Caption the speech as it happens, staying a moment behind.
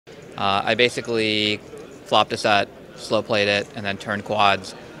I basically flopped a set, slow played it, and then turned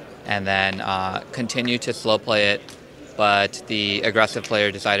quads, and then continued to slow play it. But the aggressive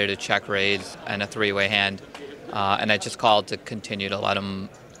player decided to check raise and a three-way hand, and I just called to continue to let him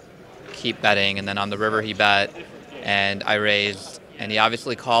keep betting. And then on the river he bet, and I raised, and he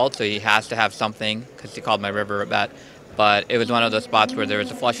obviously called, so he has to have something because he called my river a bet. But it was one of those spots where there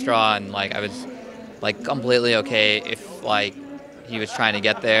was a flush draw, and like I was like completely okay if like he was trying to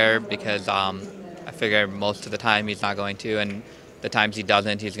get there because I figure most of the time he's not going to, and the times he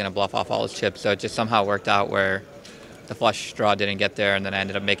doesn't, he's going to bluff off all his chips. So it just somehow worked out where the flush draw didn't get there, and then I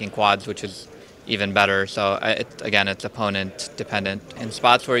ended up making quads, which is even better. So again, it's opponent dependent. In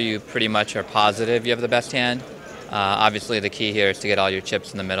spots where you pretty much are positive you have the best hand, obviously the key here is to get all your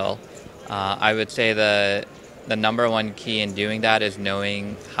chips in the middle. I would say the number one key in doing that is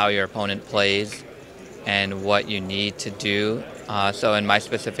knowing how your opponent plays and what you need to do. So in my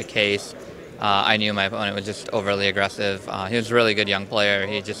specific case, I knew my opponent was just overly aggressive. He was a really good young player.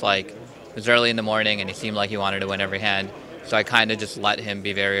 He just it was early in the morning and he seemed like he wanted to win every hand. So I kind of just let him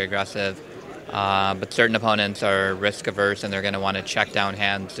be very aggressive. But certain opponents are risk averse and they're going to want to check down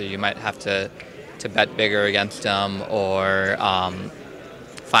hands. So you might have to bet bigger against them or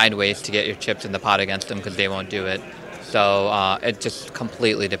find ways to get your chips in the pot against them because they won't do it. So it just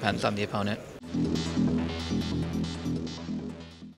completely depends on the opponent.